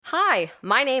Hi,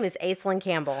 my name is Aislinn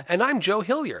Campbell. And I'm Joe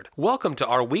Hilliard. Welcome to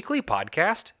our weekly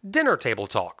podcast, Dinner Table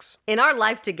Talks. In our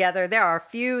life together, there are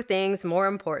few things more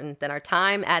important than our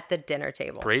time at the dinner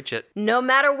table. Preach it. No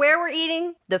matter where we're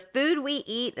eating, the food we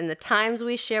eat and the times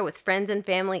we share with friends and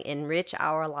family enrich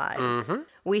our lives. Mm-hmm.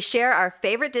 We share our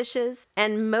favorite dishes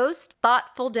and most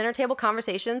thoughtful dinner table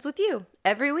conversations with you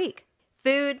every week.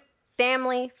 Food,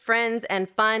 family, friends, and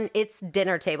fun, it's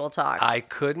Dinner Table Talks. I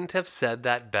couldn't have said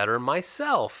that better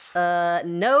myself.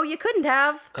 No, you couldn't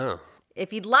have. Oh.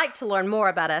 If you'd like to learn more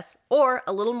about us or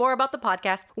a little more about the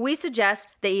podcast, we suggest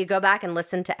that you go back and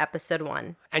listen to episode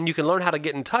 1. And you can learn how to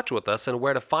get in touch with us and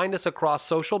where to find us across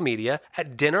social media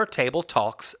at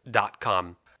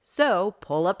dinnertabletalks.com. So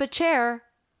pull up a chair.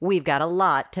 We've got a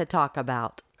lot to talk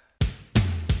about.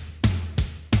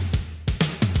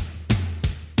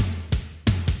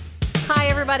 Hi,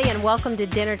 everybody, and welcome to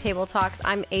Dinner Table Talks.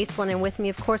 I'm Aislinn, and with me,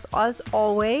 of course, as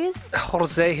always,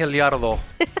 Jose Hilliardo.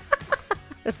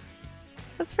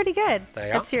 That's pretty good.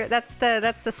 There you That's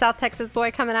the South Texas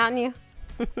boy coming out in you.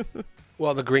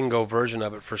 Well, the gringo version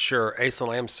of it for sure. Aislinn,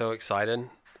 I am so excited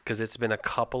because it's been a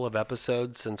couple of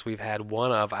episodes since we've had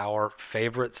one of our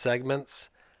favorite segments.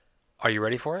 Are you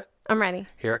ready for it? I'm ready.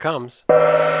 Here it comes.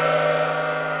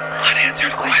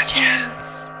 Unanswered questions.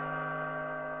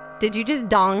 Did you just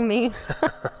dong me?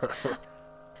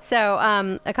 So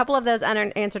a couple of those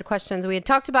unanswered questions. We had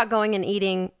talked about going and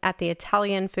eating at the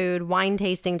Italian food wine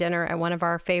tasting dinner at one of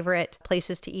our favorite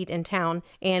places to eat in town.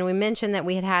 And we mentioned that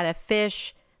we had had a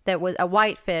fish that was a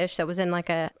white fish that was in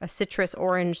like a citrus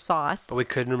orange sauce. But we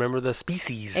couldn't remember the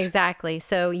species. Exactly.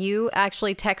 So you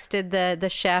actually texted the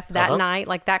chef that night,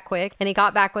 like that quick, and he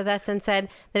got back with us and said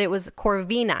that it was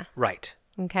Corvina. Right.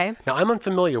 Okay. Now, I'm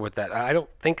unfamiliar with that. I don't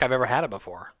think I've ever had it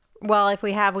before. Well, if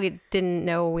we have, we didn't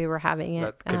know we were having it.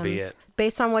 That could be it.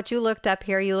 Based on what you looked up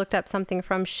here, you looked up something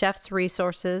from Chef's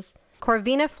Resources.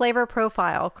 Corvina flavor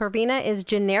profile. Corvina is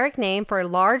generic name for a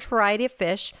large variety of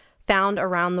fish found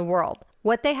around the world.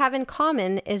 What they have in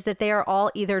common is that they are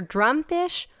all either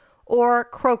drumfish or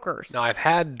croakers. Now, I've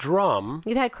had drum.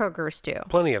 You've had croakers too.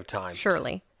 Plenty of times.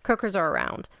 Surely. Croakers are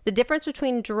around. The difference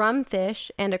between drumfish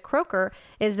and a croaker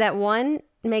is that one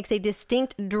makes a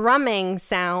distinct drumming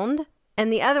sound and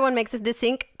the other one makes a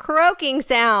distinct croaking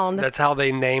sound. That's how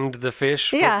they named the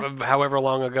fish however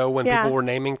long ago when people were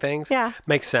naming things? Yeah.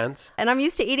 Makes sense. And I'm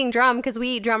used to eating drum because we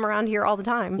eat drum around here all the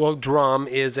time. Well, drum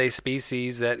is a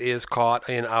species that is caught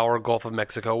in our Gulf of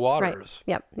Mexico waters.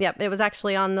 Right. Yep. It was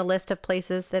actually on the list of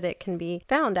places that it can be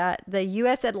found at. The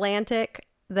U.S. Atlantic,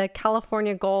 the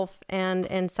California Gulf, and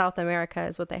in South America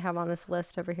is what they have on this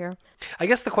list over here. I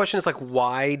guess the question is like,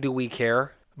 why do we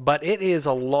care? But it is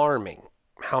alarming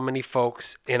how many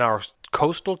folks in our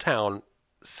coastal town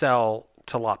sell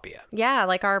tilapia. Yeah,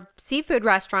 like our seafood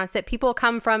restaurants that people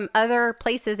come from other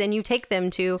places and you take them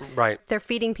to. Right. They're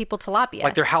feeding people tilapia.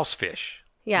 Like their house fish.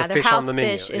 Yeah, the their fish house on the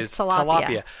menu fish is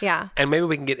tilapia. Yeah. And maybe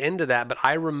we can get into that, but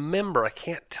I remember, I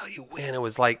can't tell you when, it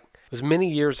was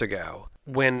many years ago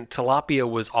when tilapia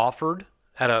was offered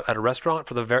at a restaurant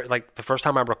for the first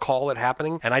time I recall it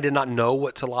happening, and I did not know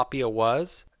what tilapia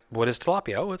was. What is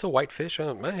tilapia? Oh, it's a white fish.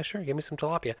 Oh, sure, give me some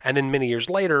tilapia. And then many years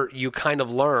later, you kind of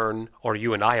learn, or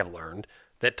you and I have learned,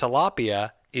 that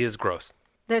tilapia is gross.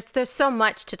 There's so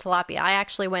much to tilapia. I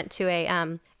actually went to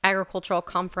a agricultural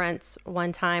conference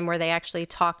one time where they actually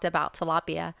talked about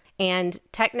tilapia. And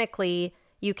technically,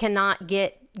 you cannot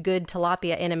get good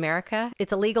tilapia in America.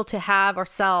 It's illegal to have or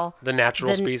sell the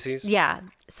natural species. Yeah.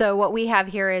 So what we have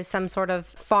here is some sort of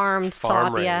farmed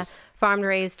tilapia, farm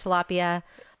raised tilapia.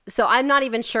 So I'm not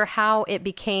even sure how it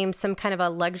became some kind of a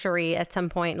luxury at some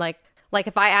point. Like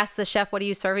if I ask the chef, what are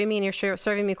you serving me? And you're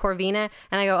serving me Corvina.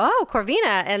 And I go, oh,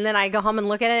 Corvina. And then I go home and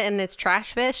look at it and it's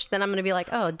trash fish. Then I'm going to be like,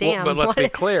 oh, damn. Well, but let's be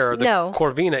clear. No.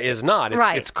 Corvina is not.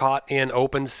 Right. It's caught in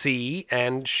open sea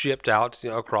and shipped out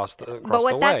across the way. But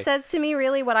what that says to me,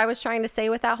 really, what I was trying to say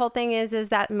with that whole thing is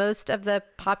that most of the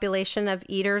population of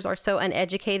eaters are so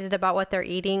uneducated about what they're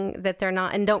eating that they're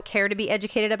not and don't care to be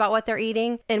educated about what they're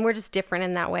eating. And we're just different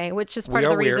in that way, which is part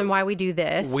of the reason why we do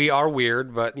this. We are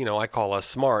weird, but, I call us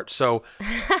smart. So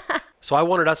I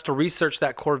wanted us to research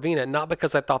that Corvina, not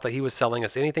because I thought that he was selling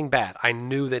us anything bad. I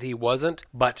knew that he wasn't,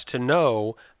 but to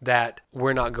know that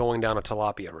we're not going down a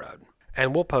tilapia road.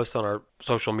 And we'll post on our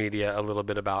social media a little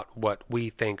bit about what we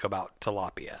think about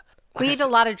tilapia. We eat a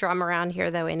lot of drum around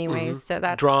here, though, anyways. Mm-hmm. So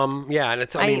that's drum, yeah, and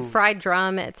I eat fried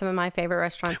drum at some of my favorite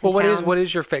restaurants. Well, what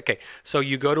is your favorite? Okay, so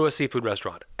you go to a seafood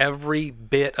restaurant. Every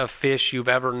bit of fish you've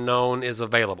ever known is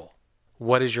available.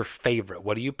 What is your favorite?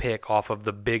 What do you pick off of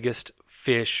the biggest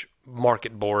fish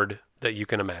market board that you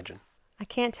can imagine? I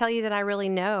can't tell you that I really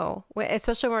know,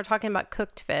 especially when we're talking about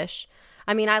cooked fish.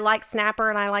 I mean, I like snapper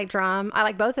and I like drum. I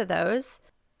like both of those.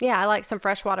 Yeah, I like some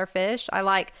freshwater fish. I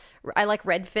like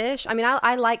redfish. I mean,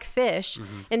 I like fish.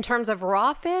 In terms of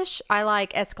raw fish, I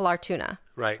like escolar tuna.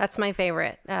 Right. That's my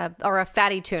favorite. Or a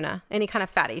fatty tuna, any kind of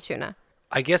fatty tuna.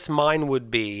 I guess mine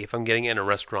would be, if I'm getting in a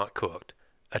restaurant cooked,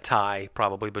 a tie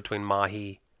probably between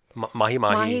mahi,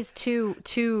 Mahi's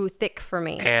too thick for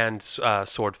me. and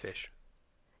swordfish.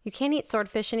 You can't eat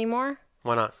swordfish anymore.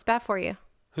 Why not? It's bad for you.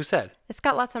 Who said? It's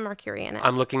got lots of mercury in it.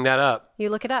 I'm looking that up. You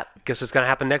look it up. Guess what's going to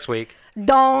happen next week?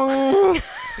 Dong.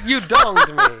 You donged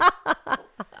me.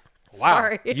 Wow.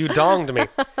 Sorry. You donged me.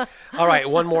 All right,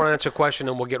 one more unanswered question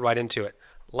and we'll get right into it.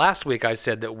 Last week I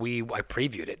said that I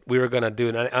previewed it. We were going to do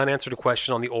an unanswered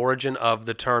question on the origin of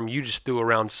the term you just threw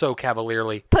around so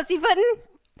cavalierly. Pussyfootin'?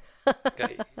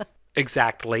 Okay.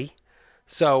 Exactly.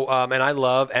 So, and I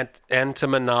love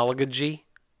entomology.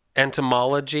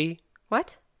 Entomology,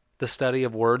 What? the study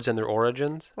of words and their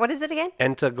origins. What is it again?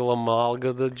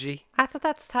 Entomology. I thought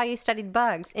that's how you studied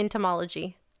bugs.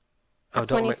 Entomology.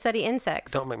 That's when you study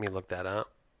insects. Don't make me look that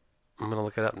up. I'm going to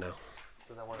look it up now.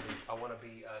 Because I want to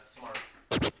be smart.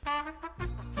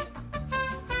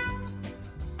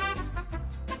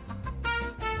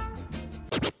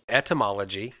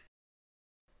 Etymology,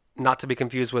 not to be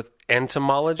confused with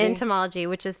entomology. Entomology,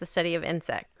 which is the study of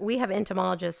insects. We have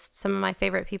entomologists. Some of my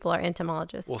favorite people are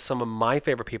entomologists. Well, some of my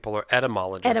favorite people are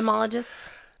etymologists. Etymologists,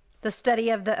 the study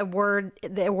of the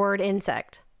word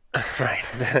insect. Right.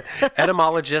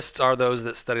 Etymologists are those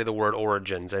that study the word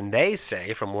origins, and they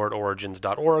say from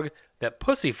wordorigins.org that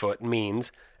pussyfoot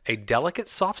means a delicate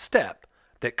soft step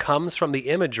that comes from the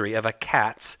imagery of a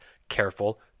cat's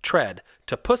careful tread.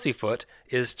 To pussyfoot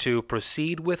is to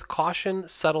proceed with caution,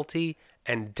 subtlety,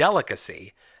 and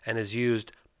delicacy, and is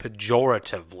used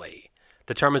pejoratively.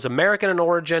 The term is American in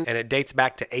origin, and it dates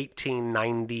back to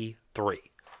 1893.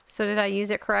 So did I use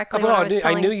it correctly? Oh, when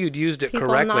I knew you'd used it people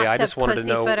correctly. not I to just wanted to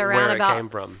know pussyfoot around where it about came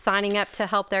from. signing up to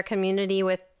help their community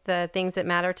with the things that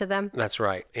matter to them. That's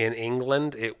right. In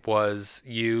England, it was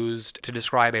used to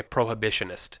describe a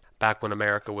prohibitionist back when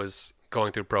America was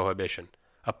going through prohibition.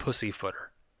 A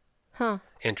pussyfooter. Huh.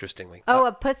 Interestingly. Oh,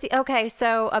 a pussy. Okay,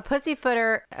 so a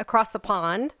pussyfooter across the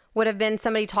pond would have been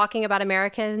somebody talking about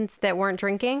Americans that weren't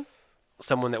drinking.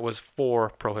 Someone that was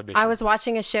for prohibition. I was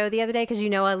watching a show the other day because you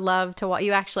know I love to watch.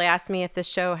 You actually asked me if this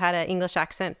show had an English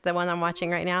accent, the one I'm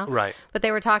watching right now. Right. But they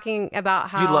were talking about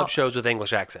how... You love shows with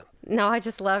English accent. No, I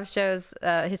just love shows,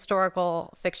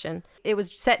 historical fiction. It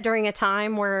was set during a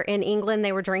time where in England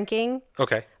they were drinking,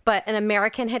 Okay. but an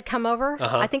American had come over.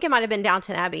 I think it might have been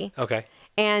Downton Abbey. Okay.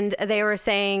 And they were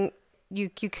saying you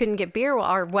couldn't get beer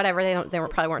or whatever.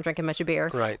 Probably weren't drinking much of beer.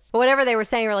 Right. But whatever they were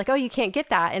saying, were like, oh, you can't get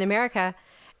that in America.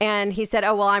 And he said,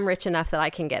 oh, well, I'm rich enough that I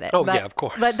can get it. Oh, yeah, of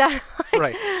course. But that,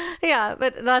 Right. Yeah,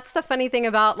 but that's the funny thing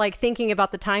about like thinking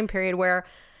about the time period where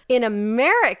in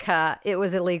America it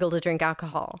was illegal to drink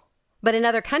alcohol. But in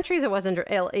other countries, it wasn't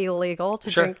illegal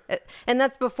to Sure. drink. And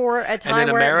that's before a time And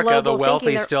in where America, the global wealthy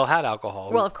thinking, still had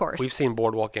alcohol. Well, of course. We've seen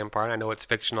Boardwalk Empire. I know it's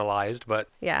fictionalized, but...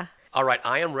 Yeah. All right,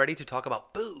 I am ready to talk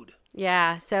about food.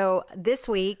 Yeah. So this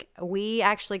week, we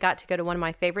actually got to go to one of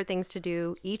my favorite things to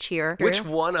do each year. Which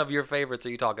one of your favorites are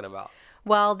you talking about?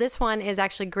 Well, this one is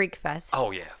actually Greek Fest. Oh,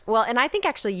 yeah. Well, and I think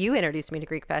actually you introduced me to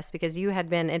Greek Fest because it had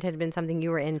been something you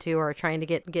were into or trying to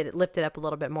get it lifted up a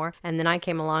little bit more. And then I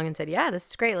came along and said, yeah, this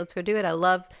is great. Let's go do it. I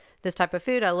love this type of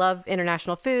food. I love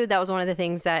international food. That was one of the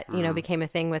things that, became a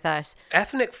thing with us.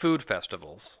 Ethnic food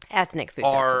festivals Ethnic food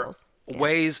are festivals.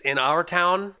 ways in our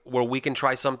town where we can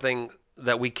try something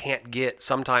that we can't get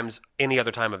sometimes any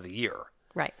other time of the year.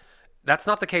 Right. That's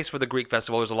not the case for the Greek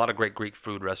Festival. There's a lot of great Greek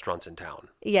food restaurants in town.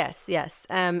 Yes.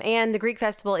 And the Greek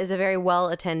Festival is a very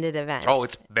well-attended event. Oh,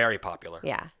 it's very popular.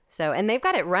 Yeah. So, and they've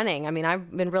got it running. I mean,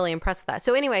 I've been really impressed with that.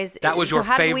 So anyways. That was your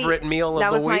favorite meal of the week?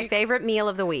 That was my favorite meal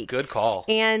of the week. Good call.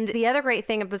 And the other great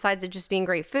thing, besides it just being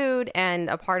great food and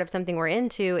a part of something we're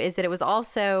into, is that it was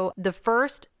also the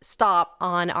first stop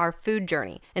on our food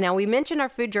journey. And now we mentioned our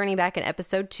food journey back in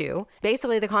episode 2.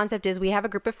 Basically, the concept is we have a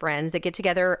group of friends that get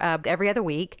together every other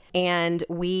week, and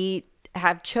we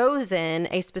have chosen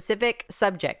a specific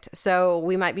subject. So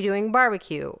we might be doing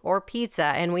barbecue or pizza,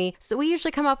 and we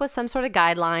usually come up with some sort of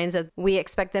guidelines of we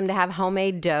expect them to have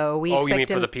homemade dough. You mean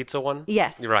for the pizza one?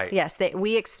 Yes. Right. Yes.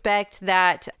 We expect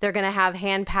that they're going to have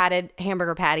hand-patted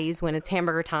hamburger patties when it's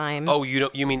hamburger time. Oh,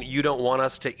 you mean you don't want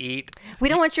us to eat? We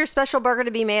don't want your special burger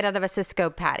to be made out of a Cisco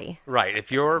patty. Right.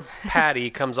 If your patty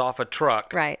comes off a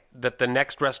truck, Right. that the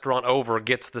next restaurant over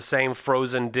gets the same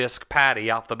frozen disc patty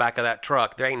off the back of that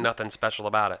truck, there ain't nothing special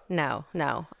about it. No.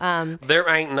 There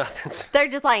ain't nothing. They're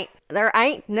just like, there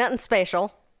ain't nothing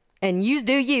special. And yous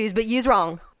do yous, but yous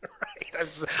wrong. Right.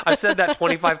 I've said that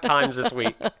 25 times this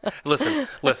week. Listen.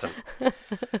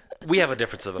 We have a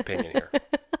difference of opinion here.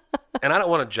 And I don't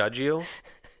want to judge you.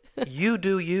 You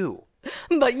do you.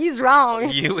 But he's wrong.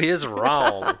 You is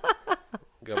wrong.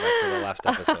 Go back to the last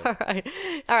episode. All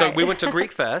right. We went to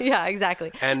Greek Fest. Yeah,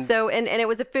 exactly. And it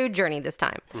was a food journey this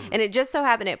time. And it just so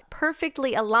happened it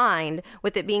perfectly aligned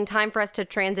with it being time for us to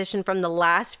transition from the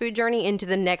last food journey into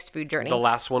the next food journey. the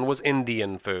last one was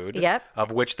Indian food. Yep.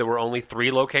 Of which there were only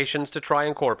 3 locations to try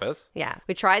in Corpus. Yeah.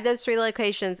 We tried those 3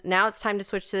 locations. Now it's time to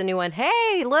switch to the new one.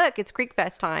 Hey, look, it's Greek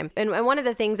Fest time. And one of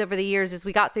the things over the years is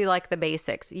we got through like the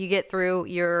basics. You get through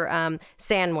your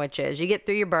sandwiches, you get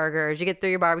through your burgers, you get through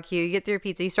your barbecue, you get through your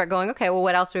pizza. You start going, okay, well,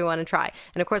 what else do we want to try?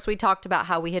 And of course, we talked about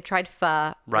how we had tried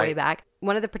pho way back.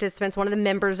 One of the participants, one of the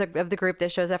members of the group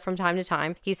that shows up from time to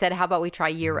time, he said, how about we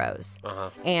try gyros?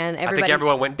 And I think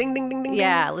everyone went ding, ding, ding, ding,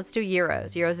 yeah, ding. Let's do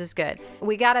gyros. Gyros is good.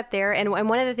 We got up there, and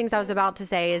one of the things I was about to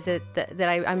say is that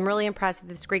I'm really impressed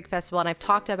with this Greek festival, and I've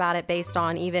talked about it based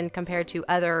on even compared to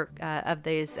other of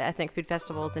these ethnic food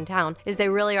festivals in town, is they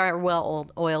really are a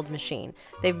well-oiled machine.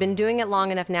 They've been doing it long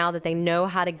enough now that they know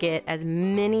how to get as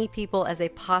many people as they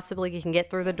possibly can get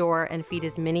through the door and feed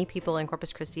as many people in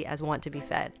Corpus Christi as want to be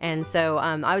fed. And so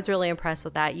I was really impressed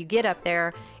with that. You get up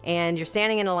there and you're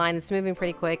standing in a line that's moving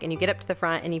pretty quick, and you get up to the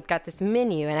front and you've got this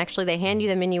menu, and actually they hand you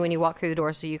the menu when you walk through the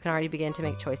door so you can already begin to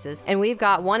make choices. And we've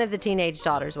got one of the teenage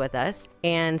daughters with us,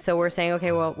 and so we're saying,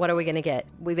 okay, well, what are we going to get?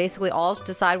 We basically all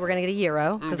decide we're going to get a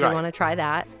gyro because we want to try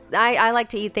that. I like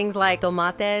to eat things like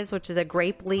tomates, which is a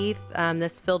grape leaf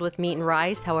that's filled with meat and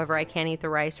rice. However, I can't eat the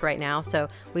rice right now, so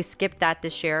we skipped that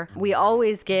this year. We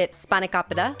always get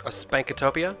spanakopita. A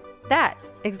Spankatopia? That,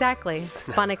 exactly.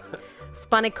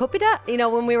 Spanakopita. You know,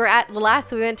 when we were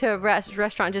we went to a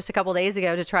restaurant just a couple days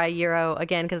ago to try a gyro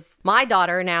again, because my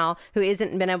daughter now, who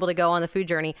isn't been able to go on the food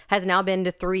journey, has now been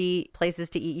to 3 places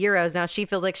to eat gyros. Now she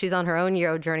feels like she's on her own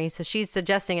gyro journey, so she's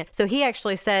suggesting it. So he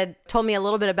actually told me a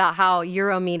little bit about how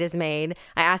gyro meat is made.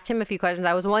 I asked him a few questions.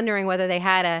 I was wondering whether they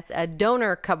had a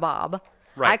doner kebab.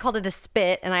 Right. I called it a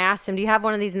spit, and I asked him, do you have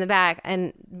one of these in the back?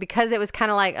 And because it was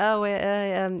kind of like,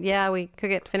 yeah, we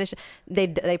cook it, finish it,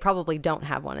 they probably don't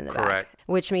have one in the back.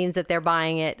 Which means that they're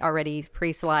buying it already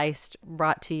pre-sliced,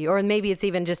 brought to you. Or maybe it's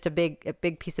even just a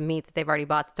big piece of meat that they've already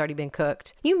bought that's already been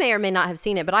cooked. You may or may not have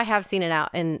seen it, but I have seen it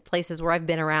out in places where I've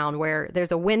been around where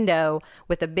there's a window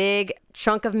with a big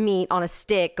chunk of meat on a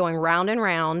stick going round and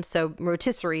round. So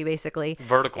rotisserie, basically.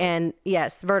 Vertical. And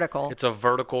yes, vertical. It's a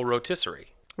vertical rotisserie.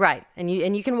 Right. And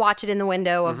you can watch it in the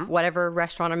window of whatever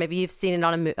restaurant, or maybe you've seen it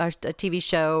on a TV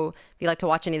show. If you like to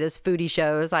watch any of those foodie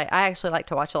shows, I actually like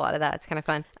to watch a lot of that. It's kind of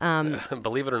fun.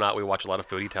 Believe it or not, we watch a lot of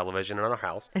foodie television in our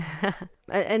house.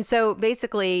 And so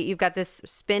basically you've got this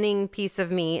spinning piece of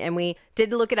meat, and we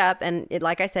did look it up, and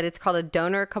like I said, it's called a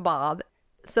doner kebab.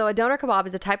 So a doner kebab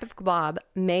is a type of kebab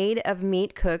made of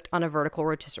meat cooked on a vertical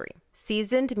rotisserie.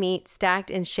 Seasoned meat stacked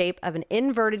in shape of an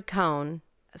inverted cone.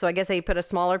 So I guess they put a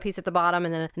smaller piece at the bottom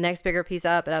and then the next bigger piece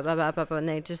up, and up, and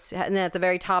then at the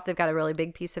very top they've got a really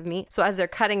big piece of meat. So as they're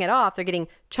cutting it off, they're getting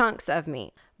chunks of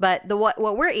meat. But what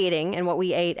we're eating and what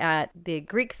we ate at the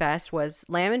Greek Fest was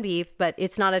lamb and beef, but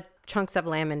it's not a chunks of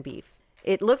lamb and beef.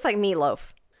 It looks like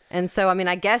meatloaf. And so, I mean,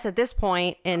 I guess at this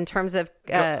point, in terms of...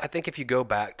 I think if you go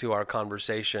back to our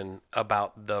conversation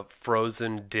about the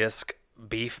frozen disc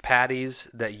beef patties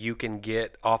that you can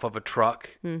get off of a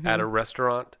truck at a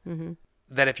restaurant...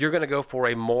 that if you're going to go for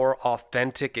a more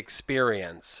authentic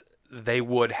experience, they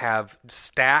would have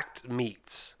stacked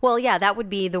meats. Well, yeah, that would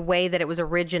be the way that it was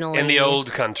originally. In the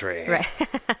old country. Right.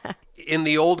 In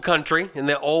the old country, in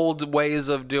the old ways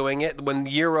of doing it, when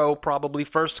gyro probably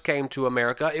first came to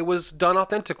America, it was done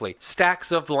authentically.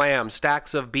 Stacks of lamb,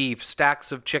 stacks of beef,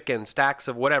 stacks of chicken, stacks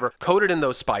of whatever, coated in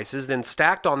those spices, then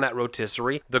stacked on that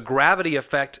rotisserie. The gravity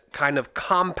effect kind of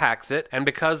compacts it, and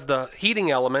because the heating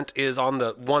element is on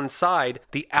the one side,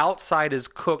 the outside is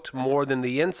cooked more than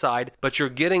the inside, but you're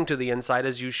getting to the inside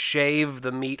as you shave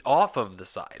the meat off of the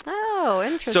sides. Oh,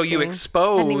 interesting. So you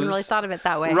expose... I hadn't even really thought of it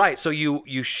that way. Right, so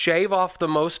you shave off the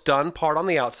most done part on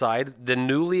the outside. The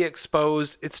newly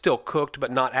exposed, it's still cooked,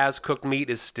 but not as cooked meat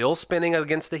is still spinning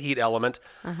against the heat element.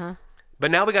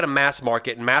 But now we got to mass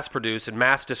market and mass produce and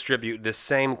mass distribute this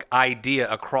same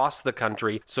idea across the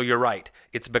country. So you're right.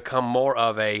 It's become more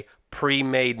of a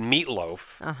pre-made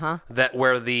meatloaf that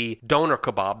where the doner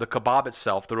kebab, the kebab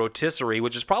itself, the rotisserie,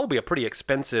 which is probably a pretty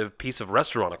expensive piece of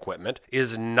restaurant equipment,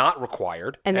 is not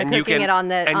required. And they're cooking it on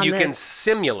the... And you can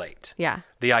simulate yeah.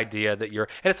 the idea that you're...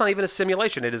 And it's not even a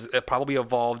simulation. It probably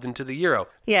evolved into the gyro.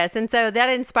 Yes, and so that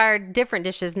inspired different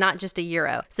dishes, not just a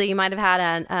gyro. So you might have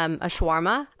had a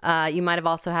shawarma. You might have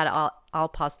also had al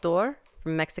pastor.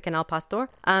 from Mexican al pastor.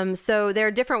 So there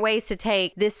are different ways to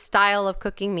take this style of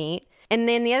cooking meat. And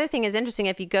then the other thing is interesting,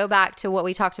 if you go back to what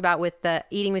we talked about with the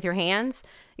eating with your hands,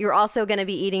 you're also going to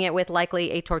be eating it with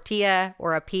likely a tortilla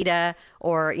or a pita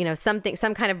or, some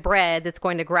kind of bread that's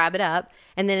going to grab it up.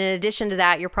 And then in addition to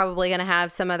that, you're probably going to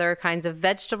have some other kinds of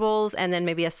vegetables and then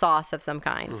maybe a sauce of some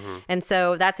kind. Mm-hmm. And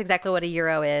so that's exactly what a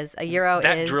gyro is.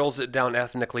 That drills it down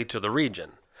ethnically to the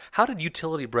region. How did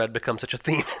utility bread become such a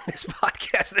theme in this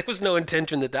podcast? There was no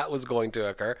intention that was going to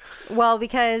occur. Well,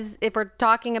 because if we're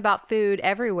talking about food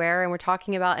everywhere and we're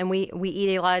talking about, and we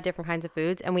eat a lot of different kinds of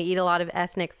foods and we eat a lot of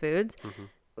ethnic foods,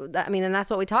 and that's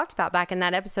what we talked about back in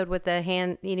that episode with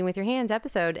the eating with your hands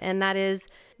episode. And that is,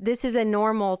 this is a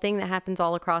normal thing that happens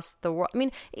all across the world. I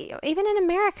mean, even in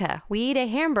America, we eat a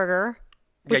hamburger,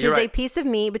 which is a piece of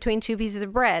meat between two pieces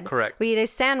of bread. Correct. We eat a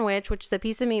sandwich, which is a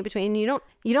piece of meat between. You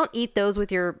don't eat those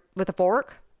with a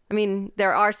fork. I mean,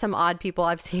 there are some odd people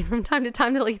I've seen from time to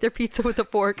time that'll eat their pizza with a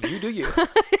fork. You do you.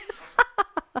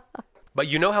 But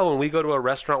you know how when we go to a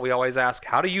restaurant, we always ask,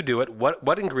 how do you do it?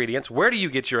 What ingredients? Where do you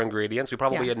get your ingredients? We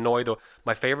probably annoy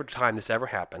my favorite time this ever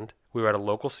happened. We were at a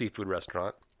local seafood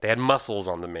restaurant. They had mussels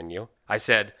on the menu. I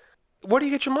said, where do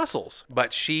you get your mussels?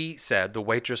 But she said, the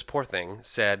waitress, poor thing,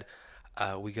 said,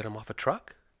 we get them off a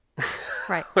truck.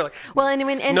 Right. We're like, well,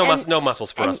 and no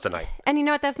mussels for us tonight. And you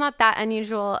know what? That's not that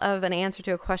unusual of an answer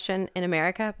to a question in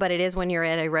America, but it is when you're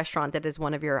at a restaurant that is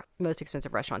one of your most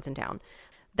expensive restaurants in town.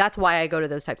 That's why I go to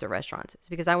those types of restaurants. It's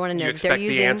because I want to know you expect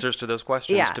the answers to those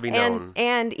questions to be known.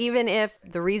 And even if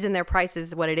the reason their price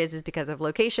is what it is because of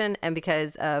location and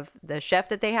because of the chef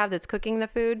that they have that's cooking the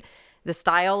food, the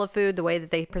style of food, the way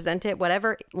that they present it,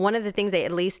 whatever, one of the things they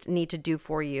at least need to do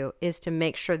for you is to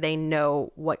make sure they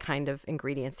know what kind of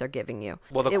ingredients they're giving you.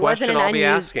 Well, the question I'll be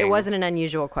asking... It wasn't an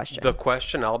unusual question. The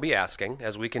question I'll be asking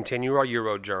as we continue our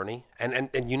Euro journey, and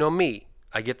you know me,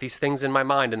 I get these things in my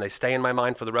mind and they stay in my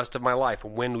mind for the rest of my life.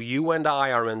 When you and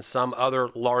I are in some other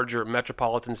larger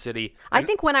metropolitan city. I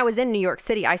think when I was in New York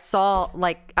City, I saw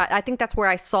I think that's where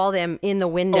I saw them in the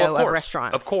window of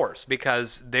restaurants. Of course,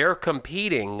 because they're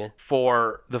competing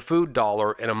for the food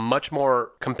dollar in a much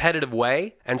more competitive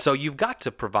way. And so you've got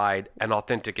to provide an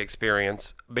authentic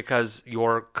experience because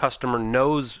your customer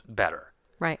knows better.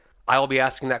 Right. I will be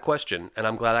asking that question, and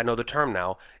I'm glad I know the term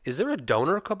now. Is there a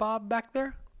doner kebab back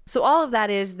there? So all of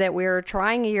that is that we're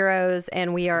trying gyros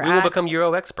and we will become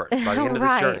Euro experts by the end of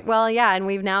this journey. Well, yeah, and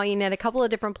we've now eaten at a couple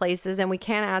of different places and we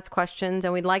can ask questions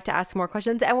and we'd like to ask more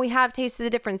questions and we have tasted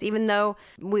the difference. Even though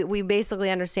we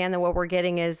basically understand that what we're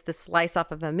getting is the slice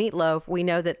off of a meatloaf, we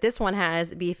know that this one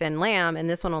has beef and lamb and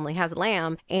this one only has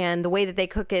lamb, and the way that they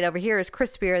cook it over here is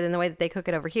crispier than the way that they cook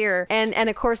it over here. And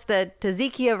of course the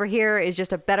tzatziki over here is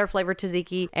just a better flavored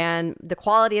tzatziki, and the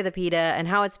quality of the pita and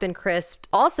how it's been crisped.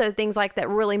 Also, things like that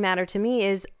really matter to me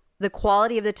is the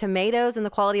quality of the tomatoes and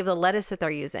the quality of the lettuce that they're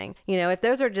using. You know, if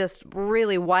those are just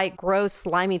really white, gross,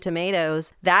 slimy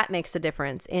tomatoes, that makes a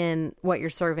difference in what you're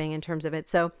serving in terms of it.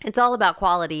 So it's all about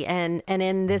quality. And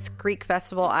in this Greek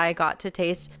festival, I got to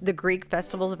taste the Greek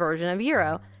festival's version of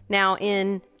gyro. Now,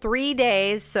 in 3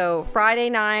 days, so Friday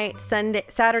night,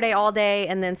 Saturday all day,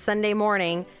 and then Sunday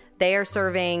morning, they are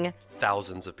serving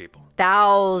thousands of people.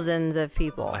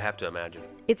 I have to imagine.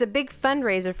 It's a big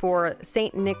fundraiser for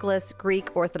St. Nicholas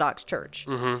Greek Orthodox Church.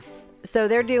 Mm-hmm. So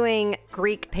they're doing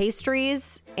Greek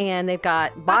pastries, and they've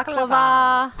got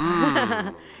baklava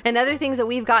and other things that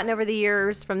we've gotten over the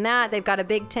years from that. They've got a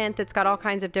big tent that's got all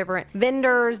kinds of different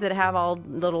vendors that have all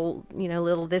little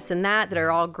this and that are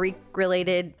all Greek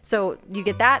related. So you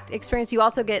get that experience. You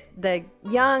also get the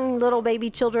young little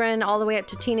baby children all the way up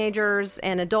to teenagers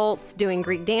and adults doing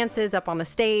Greek dances up on the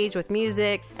stage with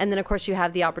music. And then, of course, you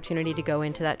have the opportunity to go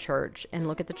into that church and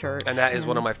look at the church. And that is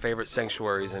one of my favorite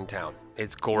sanctuaries in town.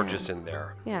 It's gorgeous in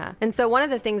there. Yeah. And so one of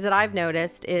the things that I've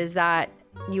noticed is that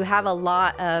you have a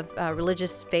lot of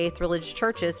religious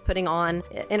churches putting on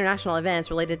international events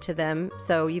related to them.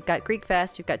 So you've got Greek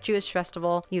Fest, you've got Jewish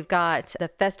Festival, you've got the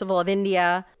Festival of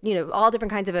India, all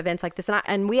different kinds of events like this.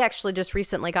 And we actually just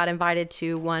recently got invited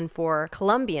to one for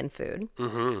Colombian food.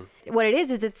 Mm-hmm. What it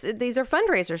is these are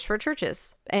fundraisers for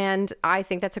churches. And I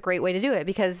think that's a great way to do it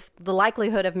because the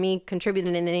likelihood of me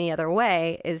contributing in any other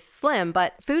way is slim.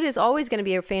 But food is always going to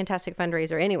be a fantastic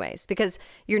fundraiser anyways, because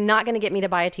you're not going to get me to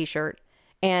buy a t-shirt.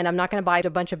 And I'm not going to buy a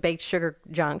bunch of baked sugar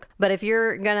junk. But if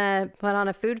you're going to put on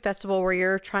a food festival where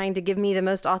you're trying to give me the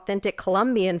most authentic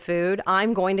Colombian food,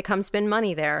 I'm going to come spend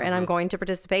money there. Mm-hmm. And I'm going to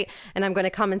participate. And I'm going to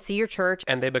come and see your church.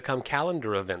 And they become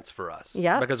calendar events for us.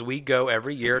 Yeah. Because we go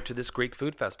every year to this Greek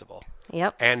food festival.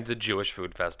 Yep. And the Jewish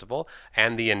food festival.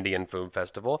 And the Indian food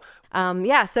festival.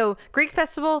 So Greek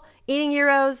festival, eating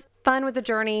gyros, fun with the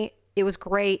journey. it was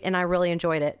great, and I really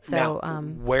enjoyed it. So, Now,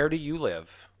 where do you live,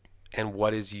 and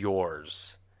what is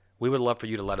yours? We would love for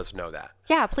you to let us know that.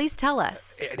 yeah, please tell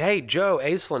us. Hey, Joe,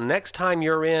 Aislinn, next time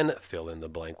you're in, fill in the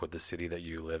blank with the city that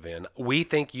you live in, we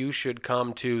think you should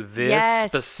come to this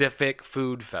Yes. specific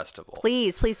food festival.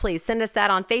 Please, please, please send us that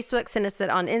on Facebook. Send us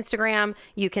it on Instagram.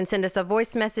 You can send us a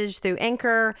voice message through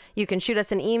Anchor. You can shoot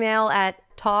us an email at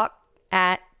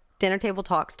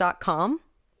talk@dinnertabletalks.com.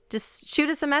 Just shoot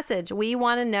us a message. We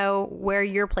want to know where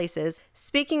your place is.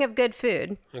 Speaking of good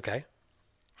food, Okay.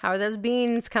 how are those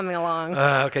beans coming along?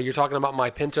 Okay, you're talking about my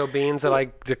pinto beans that I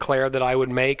declared that I would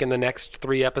make in the next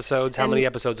 3 episodes. How many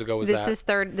episodes ago was This that?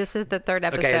 This is the third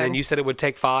episode. Okay, and then you said it would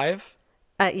take 5?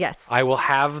 Yes. I will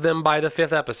have them by the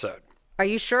 5th episode. Are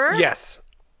you sure? Yes.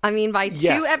 I mean, by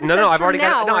Yes. 2 episodes No, I've from already now,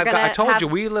 got it. No, we're I've got, gonna I told you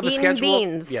have we live a eaten scheduled.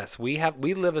 beans. Yes, we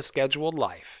live a scheduled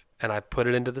life, and I put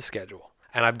it into the schedule.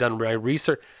 And I've done my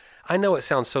research. I know it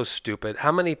sounds so stupid.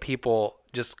 How many people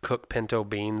just cook pinto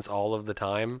beans all of the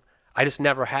time? I just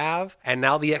never have, and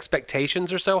now the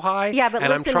expectations are so high. Yeah, but and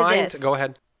listen to I'm trying this. to go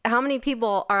ahead. How many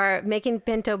people are making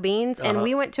pinto beans? And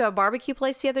we went to a barbecue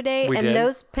place the other day, We and did.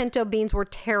 those pinto beans were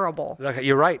terrible. Okay,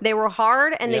 you're right. They were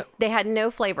hard, and Yep. they had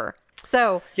no flavor.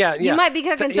 So Yeah, you yeah. might be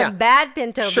cooking Yeah. some bad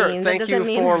pinto Sure, beans. thank That you doesn't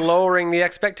mean for lowering the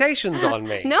expectations on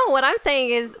me. No, what I'm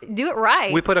saying is do it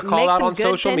right. We put a call Make out some on good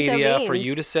social pinto media for beans.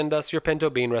 you to send us your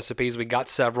pinto bean recipes. We got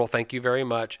several. Thank you very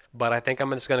much. But I think I'm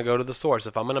just going to go to the source.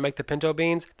 If I'm going to make the pinto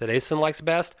beans that Aislinn likes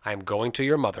best, I'm going to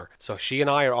your mother. So she and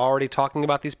I are already talking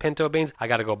about these pinto beans. I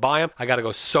got to go buy them. I got to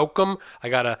go soak them.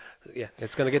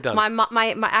 It's going to get done.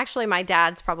 Actually, my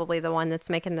dad's probably the one that's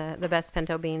making the best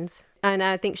pinto beans. And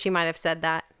I think she might have said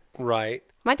that. Right.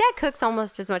 My dad cooks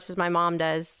almost as much as my mom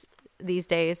does these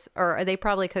days, or they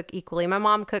probably cook equally. My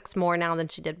mom cooks more now than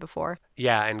she did before.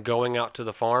 Yeah, and going out to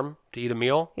the farm to eat a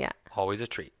meal, Yeah. always a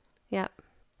treat. Yep.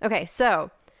 Okay,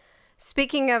 so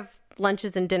speaking of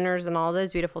lunches and dinners and all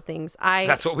those beautiful things,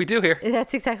 That's what we do here.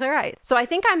 That's exactly right. So I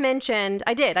think I mentioned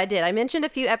a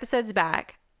few episodes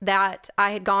back that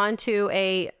I had gone to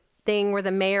a thing where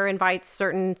the mayor invites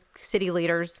certain city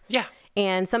leaders. Yeah.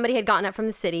 And somebody had gotten up from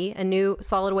the city, a new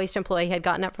solid waste employee had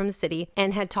gotten up from the city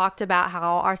and had talked about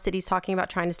how our city's talking about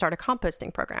trying to start a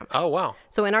composting program. Oh, wow.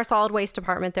 So in our solid waste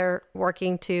department, there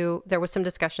was some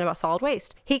discussion about solid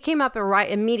waste. He came up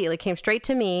and immediately came straight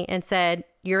to me and said,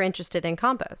 "You're interested in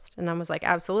compost?" And I was like,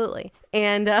 "Absolutely."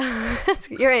 And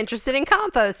you're interested in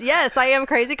compost? Yes, I am a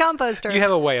crazy composter. You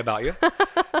have a way about you.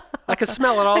 I can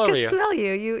smell it all I over can you. smell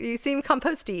you. You seem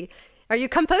composty. Are you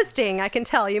composting? I can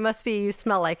tell. You must be. You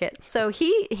smell like it. So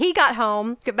he got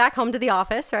back home to the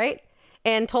office, right?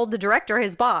 And told the director,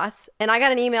 his boss. And I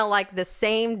got an email like the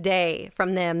same day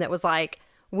from them that was like,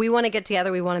 "We want to get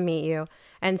together. We want to meet you."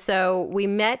 And so we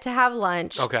met to have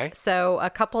lunch. Okay. So a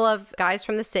couple of guys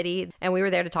from the city, and we were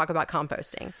there to talk about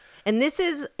composting. And this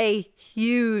is a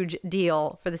huge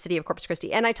deal for the city of Corpus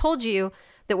Christi. And I told you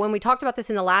that when we talked about this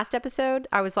in the last episode,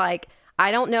 I was like,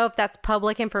 I don't know if that's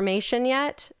public information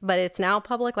yet, but it's now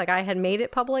public. Like I had made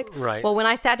it public. Right. Well, when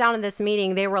I sat down in this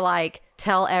meeting, they were like,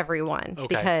 tell everyone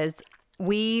because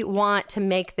we want to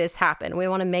make this happen. We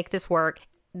want to make this work.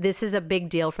 This is a big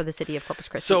deal for the city of Corpus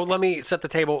Christi. So let me set the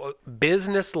table.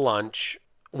 Business lunch.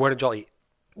 Where did y'all eat?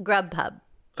 Grubhub.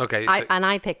 Okay.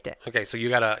 I picked it. Okay, so you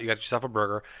got yourself a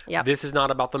burger. Yep. This is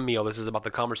not about the meal. This is about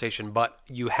the conversation. But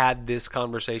you had this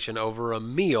conversation over a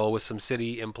meal with some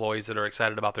city employees that are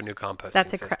excited about their new composting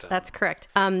system. That's correct.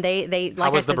 They like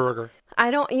How was I said, the burger? I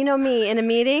don't. You know me in a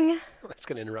meeting. I'm just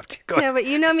gonna interrupt you. Go ahead. No, but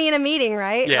you know me in a meeting,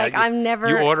 right? Yeah. Like I'm never.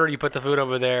 You order. You put the food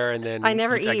over there, and then I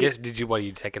never I eat. guess did you? What do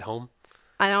you take it home?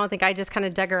 I don't think I just kind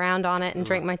of dug around on it and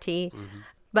drank my tea. Mm-hmm.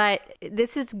 But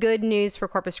this is good news for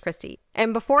Corpus Christi.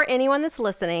 And before anyone that's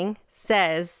listening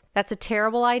says that's a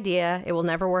terrible idea, it will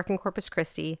never work in Corpus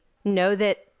Christi, know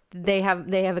that they have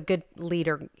a good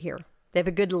leader here. They have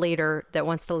a good leader that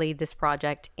wants to lead this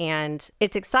project. And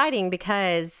it's exciting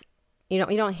because you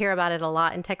don't hear about it a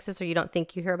lot in Texas, or you don't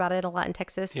think you hear about it a lot in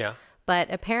Texas. Yeah. But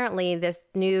apparently this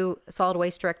new solid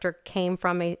waste director came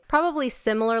from a probably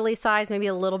similarly sized, maybe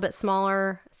a little bit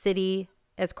smaller city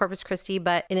as Corpus Christi,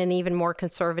 but in an even more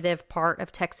conservative part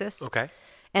of Texas. Okay.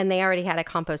 And they already had a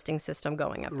composting system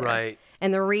going up there. Right.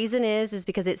 And the reason is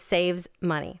because it saves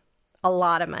money, a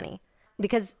lot of money.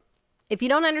 Because if you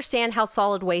don't understand how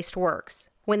solid waste works,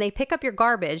 when they pick up your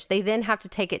garbage, they then have to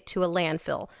take it to a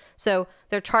landfill. So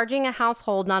they're charging a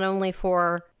household not only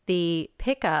for the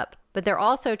pickup, but they're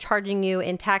also charging you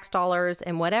in tax dollars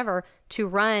and whatever to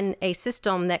run a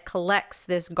system that collects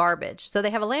this garbage. So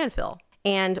they have a landfill.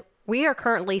 And we are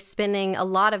currently spending a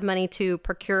lot of money to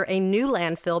procure a new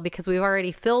landfill because we've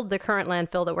already filled the current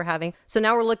landfill that we're having. So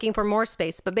now we're looking for more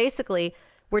space. But basically,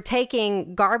 We're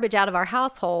taking garbage out of our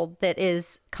household that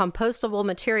is compostable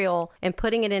material and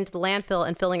putting it into the landfill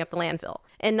and filling up the landfill.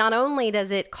 And not only does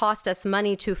it cost us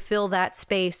money to fill that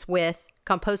space with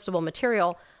compostable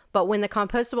material, but when the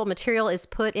compostable material is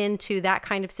put into that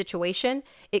kind of situation,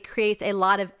 it creates a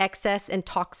lot of excess and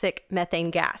toxic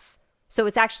methane gas. So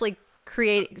it's actually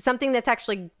creating something that's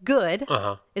actually good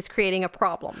is creating a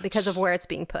problem because of where it's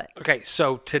being put. Okay,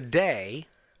 so today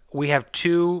we have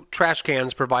 2 trash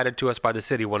cans provided to us by the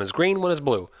city. One is green, one is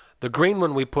blue. The green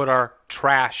one we put our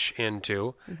trash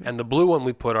into, and the blue one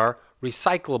we put our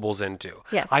recyclables into.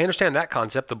 Yes. I understand that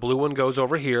concept. The blue one goes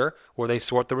over here where they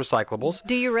sort the recyclables.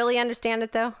 Do you really understand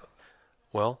it though?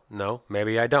 Well, no,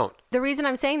 maybe I don't. The reason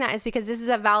I'm saying that is because this is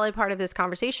a valid part of this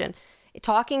conversation.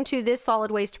 Talking to this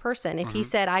solid waste person, if he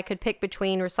said I could pick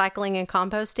between recycling and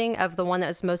composting of the one that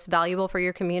is most valuable for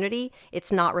your community,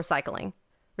 it's not recycling.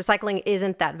 Recycling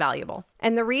isn't that valuable.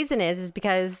 And the reason is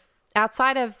because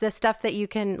outside of the stuff that you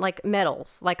can, like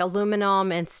metals, like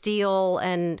aluminum and steel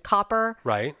and copper,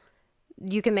 Right.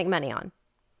 you can make money on.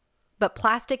 But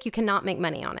plastic, you cannot make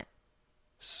money on it.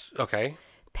 Okay.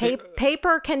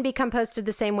 Paper can be composted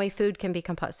the same way food can be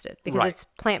composted because Right. it's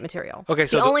plant material. Okay,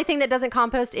 so the only thing that doesn't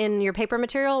compost in your paper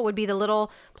material would be the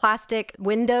little plastic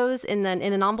windows in an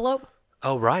envelope.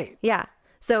 Oh, right. Yeah.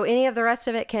 So any of the rest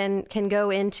of it can go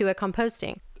into a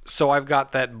composting. So I've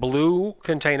got that blue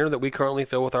container that we currently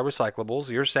fill with our recyclables.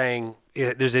 You're saying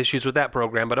there's issues with that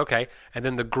program, but okay. And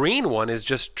then the green one is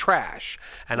just trash.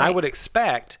 And I Right. would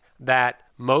expect that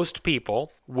most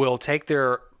people will take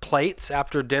their plates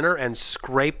after dinner and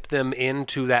scrape them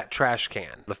into that trash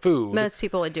can, the food. Most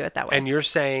people would do it that way. And you're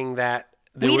saying that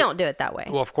we don't do it that way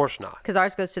Well, of course not. because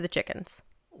ours goes to the chickens.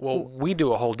 Well, we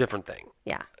do a whole different thing.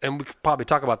 Yeah. And we could probably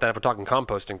talk about that if we're talking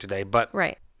composting today. But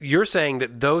Right. you're saying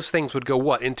that those things would go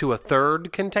what? Into a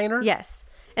third container? Yes.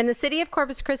 And the city of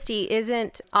Corpus Christi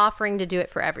isn't offering to do it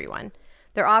for everyone.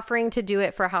 They're offering to do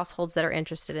it for households that are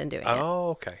interested in doing it.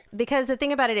 Oh, okay. Because the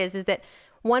thing about it is that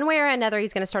one way or another,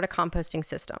 he's going to start a composting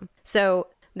system. So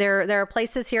there are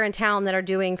places here in town that are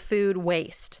doing food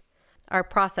waste. Our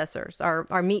processors,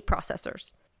 our meat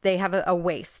processors, they have a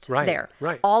waste there.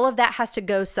 Right. All of that has to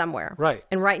go somewhere. Right.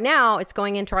 And right now, it's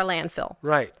going into our landfill.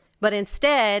 Right. But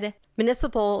instead,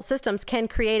 municipal systems can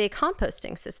create a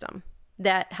composting system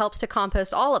that helps to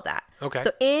compost all of that. Okay.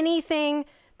 So anything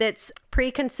that's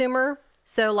pre-consumer,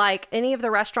 so like any of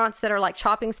the restaurants that are like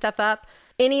chopping stuff up,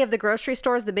 any of the grocery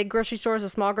stores, the big grocery stores, the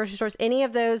small grocery stores, any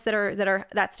of those that are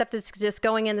that stuff that's just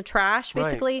going in the trash,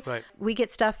 basically. Right. We get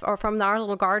stuff or from our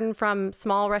little garden from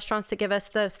small restaurants that give us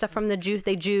the stuff from the juice.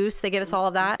 They give us all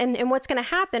of that. And what's going to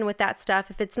happen with that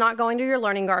stuff, if it's not going to your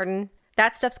learning garden,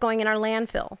 that stuff's going in our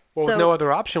landfill. Well, with no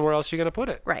other option, where else are you going to put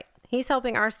it? Right. He's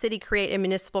helping our city create a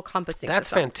municipal composting That's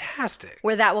system. fantastic.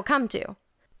 Where that will come to.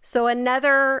 So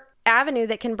another avenue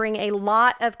that can bring a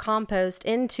lot of compost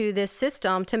into this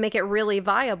system to make it really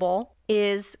viable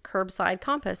is curbside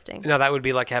composting. Now, that would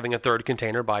be like having a third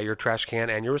container by your trash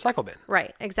can and your recycle bin.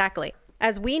 Right, exactly.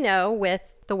 As we know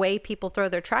with the way people throw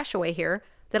their trash away here,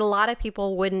 that a lot of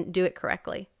people wouldn't do it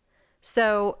correctly.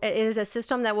 So it is a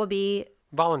system that will be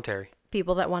Voluntary.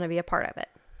 people that want to be a part of it.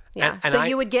 Yeah. And So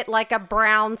you would get like a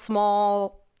brown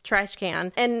small trash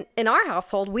can. And in our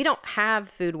household, we don't have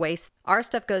food waste. Our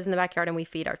stuff goes in the backyard and we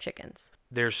feed our chickens.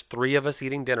 There's 3 of us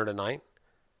eating dinner tonight.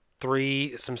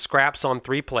 Some scraps on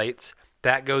 3 plates.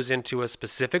 That goes into a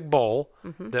specific bowl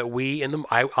that we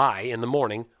I in the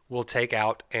morning will take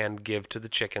out and give to the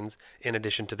chickens in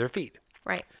addition to their feed.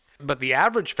 Right. But the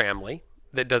average family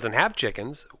that doesn't have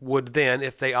chickens would then,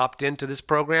 if they opt into this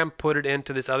program, put it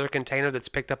into this other container that's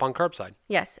picked up on curbside.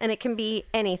 Yes. And it can be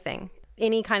anything,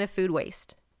 any kind of food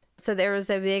waste. So there was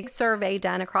a big survey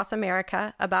done across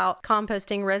America about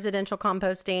composting, residential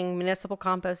composting, municipal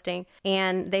composting,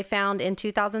 and they found in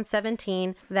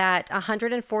 2017 that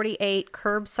 148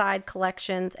 curbside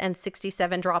collections and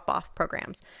 67 drop-off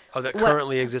programs. Oh, that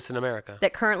currently exists in America.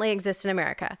 That currently exist in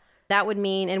America. That would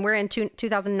mean, and we're in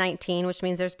 2019, which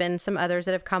means there's been some others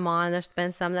that have come on. There's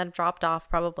been some that have dropped off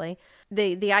probably.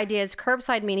 The idea is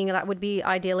curbside, meaning that would be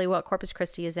ideally what Corpus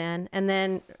Christi is in. And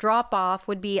then drop off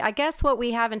would be, I guess, what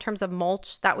we have in terms of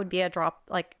mulch. That would be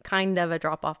kind of a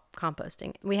drop off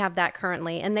composting. We have that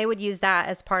currently, and they would use that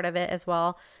as part of it as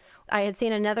well. I had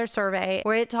seen another survey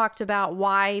where it talked about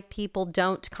why people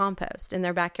don't compost in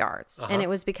their backyards. And it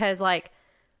was because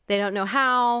they don't know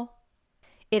how.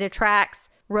 It attracts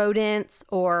rodents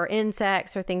or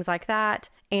insects or things like that.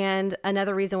 And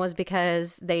another reason was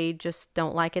because they just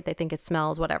don't like it. They think it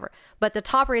smells, whatever. But the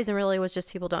top reason really was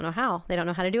just people don't know how. They don't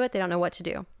know how to do it. They don't know what to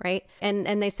do, right?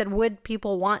 And they said, would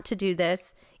people want to do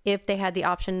this if they had the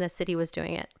option, the city was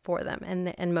doing it for them.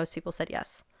 And most people said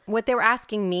yes. What they were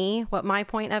asking me, what my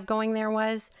point of going there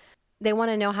was, they want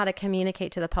to know how to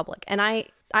communicate to the public. And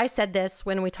I said this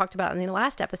when we talked about it in the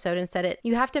last episode and said it,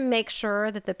 you have to make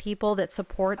sure that the people that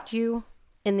support you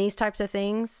in these types of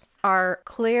things are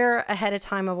clear ahead of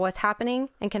time of what's happening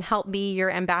and can help be your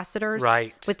ambassadors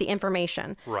Right. with the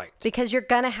information. Right. Because you're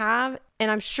going to have, and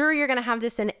I'm sure you're going to have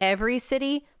this in every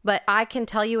city, but I can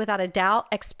tell you without a doubt,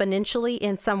 exponentially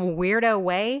in some weirdo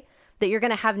way, that you're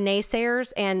going to have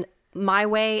naysayers and my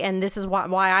way, and this is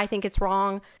why I think it's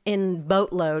wrong, in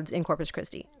boatloads in Corpus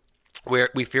Christi.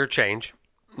 We fear change,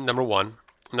 number one.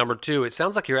 Number two, it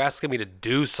sounds like you're asking me to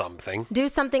do something. Do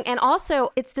something. And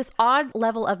also, it's this odd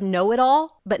level of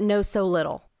know-it-all, but know so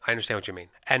little. I understand what you mean.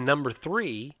 And number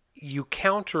three, you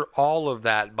counter all of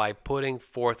that by putting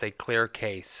forth a clear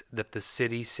case that the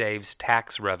city saves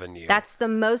tax revenue. That's the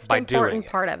most by doing important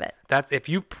it. part of it. That's if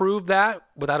you prove that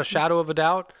without a shadow of a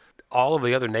doubt, all of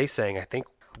the other naysaying, I think,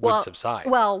 would subside.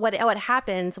 Well, what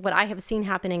happens, what I have seen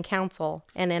happen in council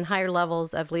and in higher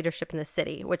levels of leadership in the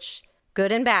city, which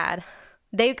good and bad,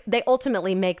 they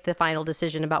ultimately make the final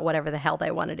decision about whatever the hell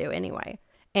they want to do anyway.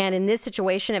 And in this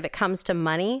situation, if it comes to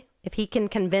money, if he can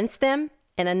convince them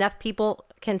and enough people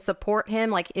can support him,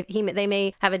 like if they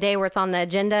may have a day where it's on the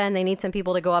agenda and they need some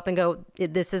people to go up and go,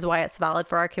 this is why it's valid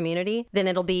for our community, then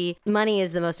it'll be money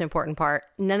is the most important part.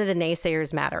 None of the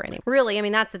naysayers matter anymore. Really, I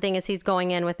mean, that's the thing, is he's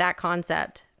going in with that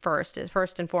concept first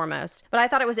and foremost. But I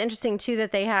thought it was interesting too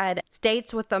that they had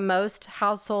states with the most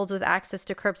households with access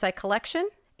to curbside collection.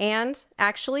 And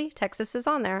actually, Texas is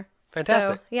on there.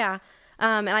 Fantastic. So, yeah.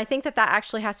 And I think that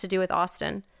actually has to do with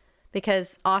Austin,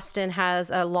 because Austin has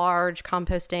a large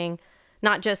composting,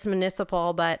 not just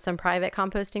municipal, but some private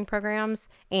composting programs.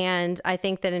 And I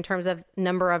think that in terms of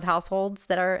number of households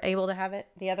that are able to have it,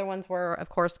 the other ones were, of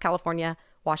course, California,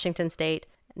 Washington State,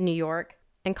 New York,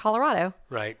 and Colorado.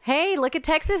 Right. Hey, look at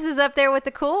Texas is up there with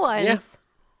the cool ones. Yeah.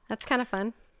 That's kind of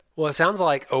fun. Well, it sounds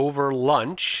like over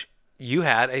lunch, you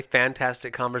had a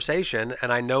fantastic conversation,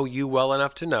 and I know you well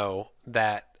enough to know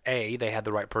that, A, they had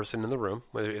the right person in the room,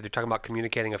 whether if they're talking about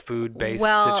communicating a food-based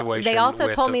situation. They also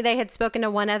told me they had spoken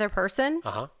to one other person,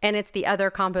 Uh-huh. and it's the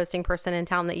other composting person in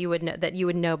town that you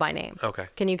would know by name. Okay.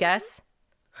 Can you guess?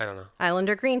 I don't know.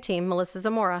 Islander Green Team, Melissa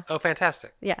Zamora. Oh,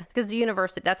 fantastic. Yeah, because the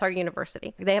university, that's our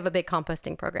university. They have a big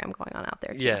composting program going on out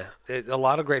there, too. Yeah. A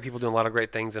lot of great people doing a lot of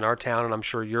great things in our town, and I'm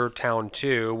sure your town,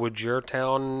 too. Would your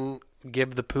town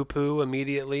give the poo-poo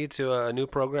immediately to a new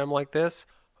program like this?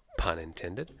 Pun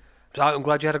intended. So I'm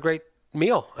glad you had a great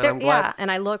meal. And I'm glad. Yeah, and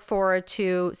I look forward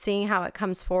to seeing how it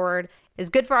comes forward. It's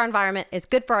good for our environment. It's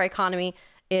good for our economy.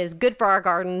 It's good for our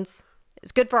gardens.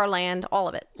 It's good for our land. All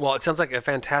of it. Well, it sounds like a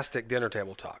fantastic dinner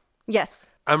table talk. Yes.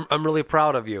 I'm really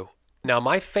proud of you. Now,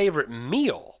 my favorite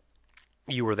meal,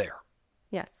 you were there.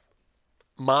 Yes.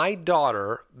 My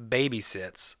daughter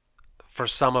babysits for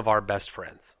some of our best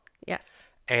friends. Yes.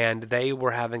 And they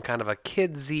were having kind of a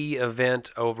kidsy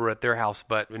event over at their house,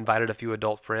 but invited a few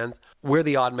adult friends. We're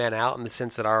the odd man out in the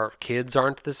sense that our kids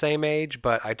aren't the same age,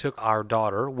 but I took our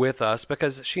daughter with us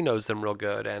because she knows them real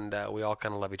good, and we all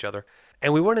kind of love each other.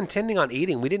 And we weren't intending on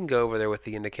eating. We didn't go over there with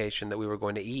the indication that we were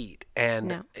going to eat. And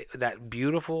No. that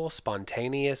beautiful,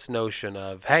 spontaneous notion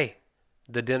of, hey,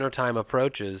 the dinner time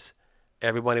approaches.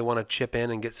 Everybody want to chip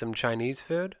in and get some Chinese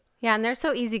food? Yeah, and they're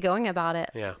so easygoing about it.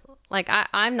 Yeah. Like,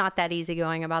 I'm not that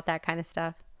easygoing about that kind of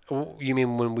stuff. You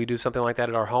mean when we do something like that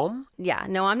at our home? Yeah,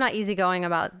 no, I'm not easygoing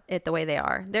about it the way they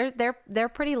are. They're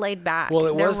pretty laid back.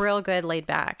 Well, they're real good laid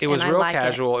back. It was and I real like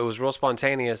casual. It was real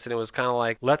spontaneous, and it was kind of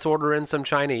like, let's order in some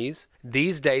Chinese.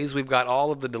 These days, we've got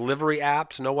all of the delivery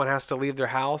apps. No one has to leave their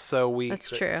house, so we That's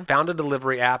true. found a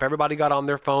delivery app. Everybody got on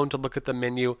their phone to look at the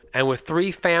menu, and with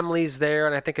 3 families there,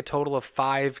 and I think a total of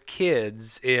 5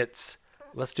 kids, it's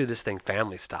let's do this thing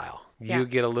family style. Yeah. You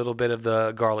get a little bit of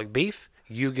the garlic beef.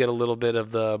 You get a little bit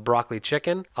of the broccoli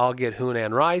chicken. I'll get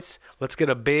Hunan rice. Let's get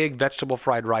a big vegetable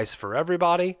fried rice for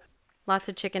everybody. Lots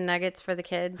of chicken nuggets for the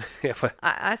kids. Yeah, but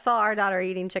I saw our daughter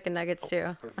eating chicken nuggets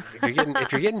too.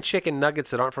 if you're getting chicken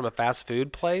nuggets that aren't from a fast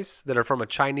food place, that are from a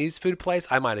Chinese food place,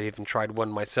 I might have even tried one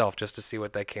myself just to see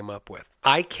what they came up with.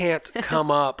 I can't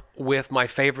come up with my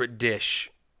favorite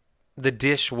dish. The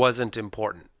dish wasn't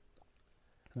important.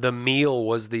 The meal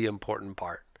was the important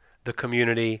part. The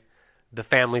community, the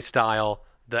family style,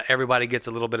 everybody gets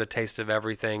a little bit of taste of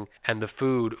everything, and the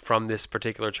food from this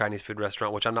particular Chinese food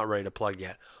restaurant, which I'm not ready to plug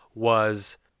yet,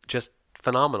 was just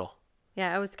phenomenal.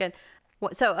 Yeah, it was good.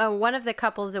 So one of the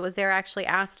couples that was there actually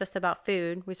asked us about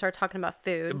food. We started talking about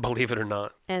food Believe it or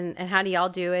not. and how do y'all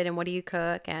do it and what do you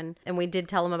cook? And we did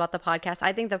tell them about the podcast.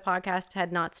 I think the podcast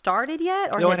had not started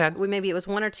yet. Or No, it had. Maybe it was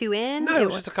 1 or 2 in. No, it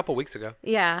was just a couple weeks ago.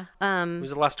 Yeah. It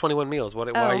was the last 21 meals. Why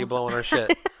are you blowing our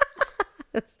shit?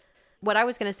 What I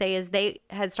was going to say is they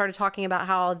had started talking about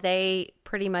how they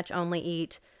pretty much only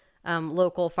eat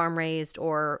local farm raised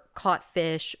or caught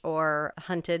fish or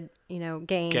hunted,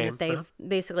 game that they've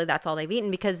basically that's all they've eaten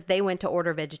because they went to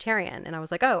order vegetarian. And I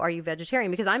was like, oh, are you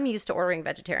vegetarian? Because I'm used to ordering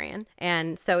vegetarian.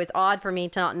 And so it's odd for me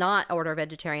to not order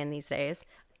vegetarian these days.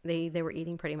 They were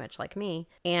eating pretty much like me.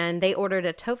 And they ordered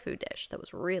a tofu dish that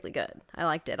was really good. I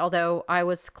liked it. Although I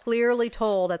was clearly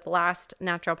told at the last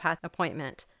naturopath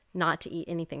appointment not to eat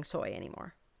anything soy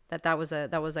anymore. That was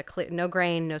a clear no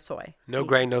grain, no soy. No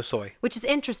grain, no soy. Which is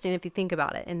interesting if you think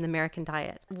about it in the American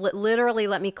diet. Literally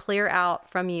let me clear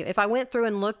out from you. If I went through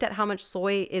and looked at how much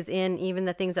soy is in even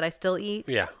the things that I still eat.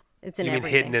 Yeah. It's in everything.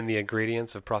 everything. Hidden in the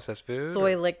ingredients of processed food?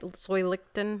 Soy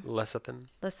lecithin.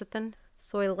 Lecithin.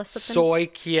 Soy lecithin. Soy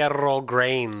quiero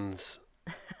grains.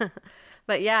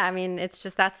 But yeah, I mean, it's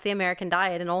just that's the American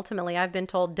diet. And ultimately I've been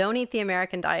told don't eat the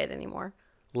American diet anymore.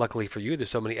 Luckily for you, there's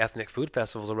so many ethnic food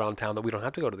festivals around town that we don't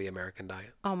have to go to the American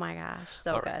diet. Oh my gosh,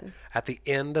 so good. At the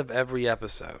end of every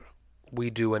episode, we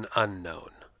do an unknown,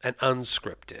 an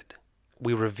unscripted.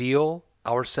 We reveal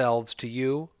ourselves to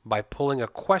you by pulling a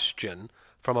question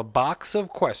from a box of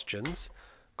questions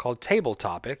called Table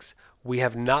Topics. We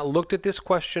have not looked at this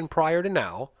question prior to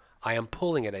now. I am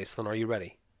pulling it, Aislinn. Are you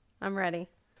ready? I'm ready.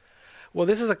 Well,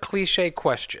 this is a cliche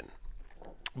question,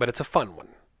 but it's a fun one.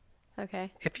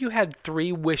 Okay. If you had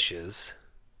 3 wishes,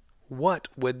 what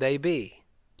would they be?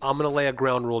 I'm going to lay a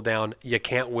ground rule down. You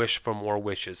can't wish for more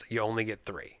wishes. You only get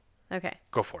 3. Okay.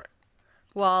 Go for it.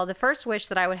 Well, the first wish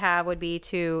that I would have would be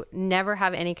to never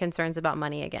have any concerns about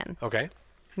money again. Okay.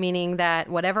 Meaning that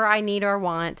whatever I need or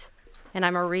want, and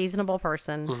I'm a reasonable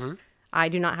person, I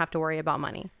do not have to worry about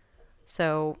money.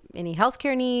 So any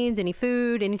healthcare needs, any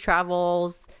food, any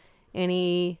travels,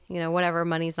 any, whatever,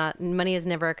 money is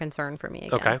never a concern for me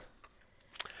again. Okay.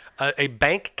 A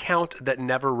bank account that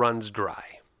never runs dry.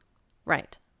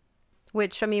 Right.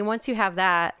 Which, I mean, once you have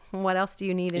that, what else do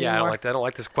you need anymore? Yeah, I don't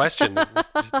like this question.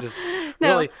 just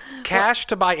No. Really, cash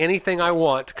to buy anything I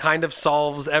want kind of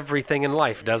solves everything in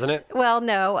life, doesn't it? Well,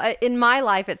 no. In my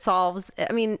life, it solves,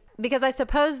 because I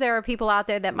suppose there are people out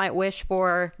there that might wish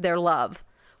for their love.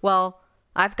 Well,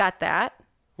 I've got that.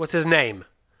 What's his name?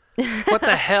 What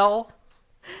the hell?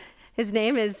 His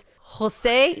name is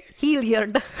Jose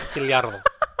Hilliard. Hilliard.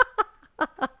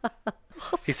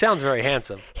 He sounds very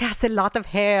handsome. He has a lot of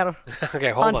hair Okay,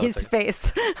 hold on on a his second.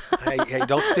 face. Hey,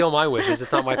 don't steal my wishes.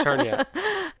 It's not my turn yet.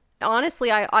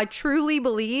 Honestly, I truly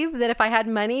believe that if I had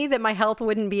money, that my health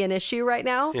wouldn't be an issue right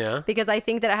now. Yeah. Because I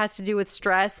think that it has to do with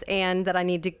stress and that I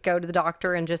need to go to the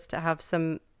doctor and just to have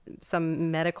some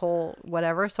medical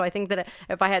whatever. So I think that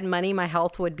if I had money, my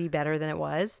health would be better than it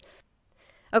was.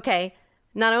 Okay.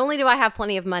 Not only do I have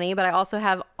plenty of money, but I also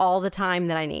have all the time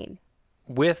that I need.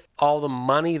 With all the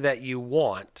money that you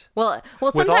want. Well,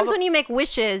 sometimes when you make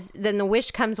wishes, then the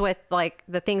wish comes with like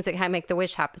the things that make the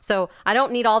wish happen. So I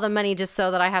don't need all the money just so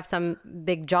that I have some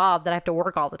big job that I have to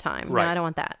work all the time. Right. No, I don't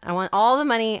want that. I want all the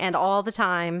money and all the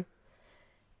time.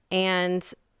 And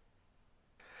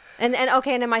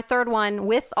okay, and then my third one,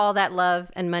 with all that love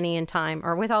and money and time,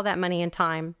 or with all that money and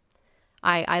time,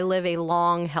 I live a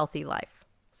long, healthy life.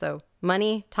 So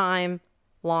money, time,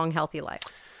 long, healthy life.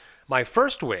 My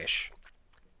first wish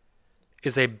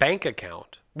is a bank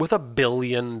account with $1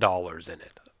 billion in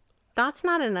it. That's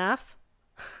not enough.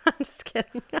 I'm just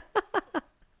kidding.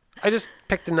 I just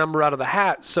picked a number out of the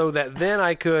hat so that then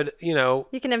I could, You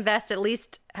can invest at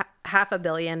least $500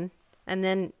 million and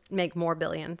then make more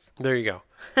billions. There you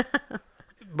go.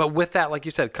 But with that, like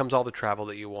you said, comes all the travel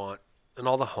that you want and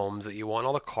all the homes that you want,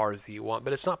 all the cars that you want.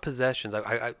 But it's not possessions.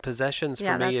 Possessions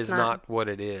for me is not what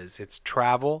it is. It's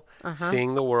travel,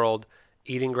 seeing the world,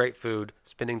 eating great food,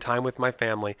 spending time with my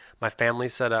family. My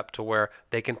family's set up to where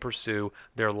they can pursue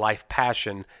their life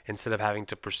passion instead of having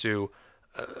to pursue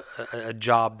a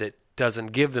job that doesn't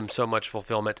give them so much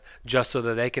fulfillment just so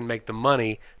that they can make the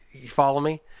money. You follow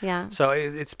me? Yeah. So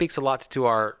it speaks a lot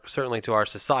to certainly to our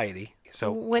society.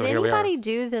 So would here we are. anybody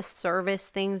do the service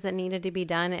things that needed to be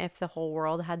done if the whole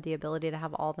world had the ability to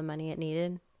have all the money it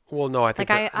needed? Well, no, I think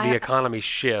Like the economy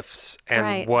shifts and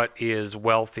Right. what is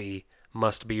wealthy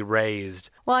must be raised.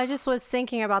 Well, I just was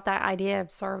thinking about that idea of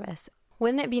service.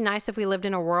 Wouldn't it be nice if we lived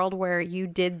in a world where you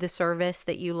did the service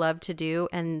that you love to do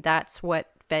and that's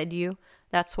what fed you?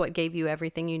 That's what gave you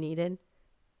everything you needed?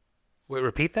 Wait,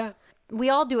 repeat that? we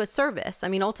all do a service. I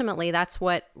mean, ultimately,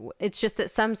 it's just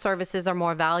that some services are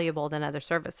more valuable than other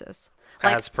services.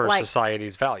 As per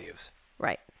society's values.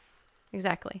 Right.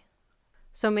 Exactly.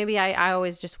 So maybe I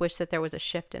always just wish that there was a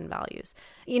shift in values.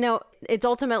 It's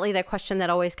ultimately the question that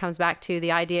always comes back to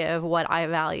the idea of what I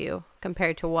value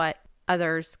compared to what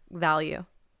others value.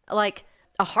 Like,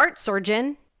 a heart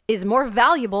surgeon is more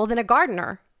valuable than a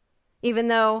gardener, even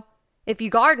though if you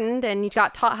gardened and you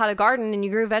got taught how to garden and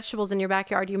you grew vegetables in your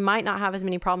backyard, you might not have as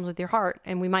many problems with your heart,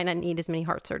 and we might not need as many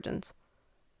heart surgeons.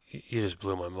 You just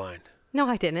blew my mind. No,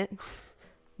 I didn't.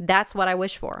 That's what I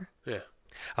wish for. Yeah.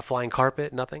 A flying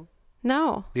carpet, nothing?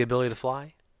 No. The ability to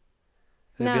fly?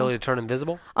 The ability to turn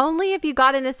invisible? Only if you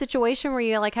got in a situation where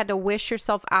you had to wish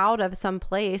yourself out of some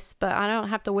place, but I don't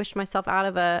have to wish myself out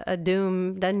of a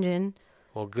doom dungeon.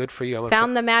 Well, good for you.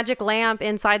 Found the magic lamp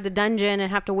inside the dungeon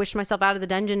and have to wish myself out of the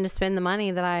dungeon to spend the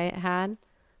money that I had.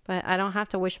 But I don't have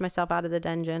to wish myself out of the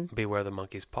dungeon. Beware the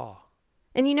monkey's paw.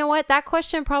 And you know what? That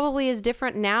question probably is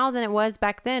different now than it was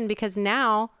back then, because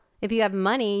now, if you have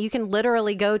money, you can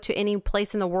literally go to any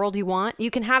place in the world you want.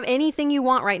 You can have anything you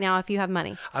want right now if you have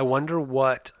money. I wonder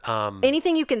what...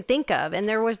 anything you can think of. And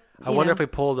there was... I wonder if we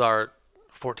pulled our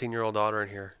 14-year-old daughter in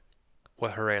here,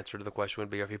 what her answer to the question would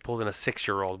be. Or if you pulled in a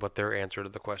 6-year-old, what their answer to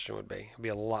the question would be. It'd be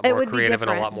a lot more creative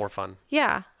and a lot more fun.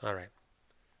 Yeah. All right.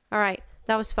 All right.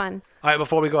 That was fun. All right,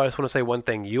 before we go, I just want to say one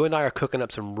thing. You and I are cooking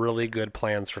up some really good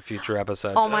plans for future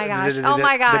episodes. Oh my gosh. Oh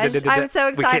my gosh. I'm so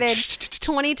excited.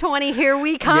 2020, here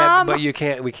we come. Yeah, but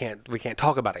we can't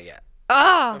talk about it yet.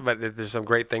 But there's some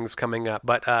great things coming up.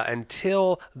 But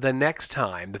until the next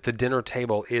time that the dinner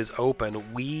table is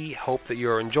open, we hope that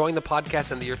you're enjoying the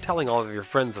podcast and that you're telling all of your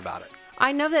friends about it.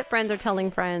 I know that friends are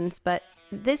telling friends, but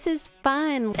this is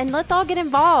fun. And let's all get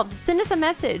involved. Send us a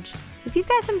message. If you've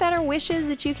got some better wishes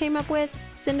that you came up with,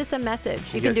 send us a message.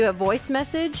 You can do a voice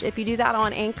message. If you do that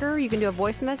on Anchor, you can do a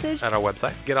voice message. At our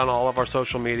website. Get on all of our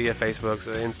social media, Facebook,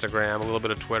 Instagram, a little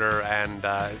bit of Twitter, and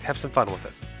have some fun with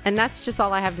us. And that's just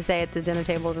all I have to say at the dinner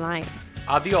table tonight.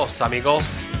 Adios, amigos.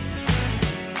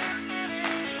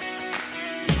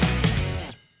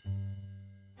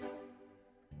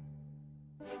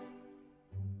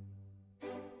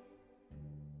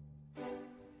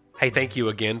 Hey, thank you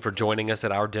again for joining us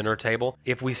at our dinner table.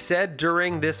 If we said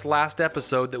during this last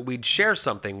episode that we'd share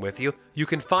something with you, you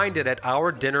can find it at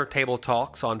Our Dinner Table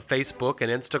Talks on Facebook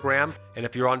and Instagram. And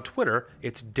if you're on Twitter,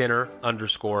 it's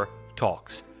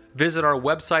dinner_talks. Visit our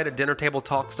website at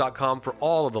dinnertabletalks.com for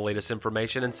all of the latest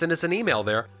information and send us an email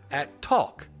there at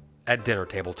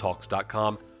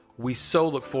talk@dinnertabletalks.com. We so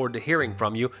look forward to hearing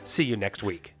from you. See you next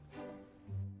week.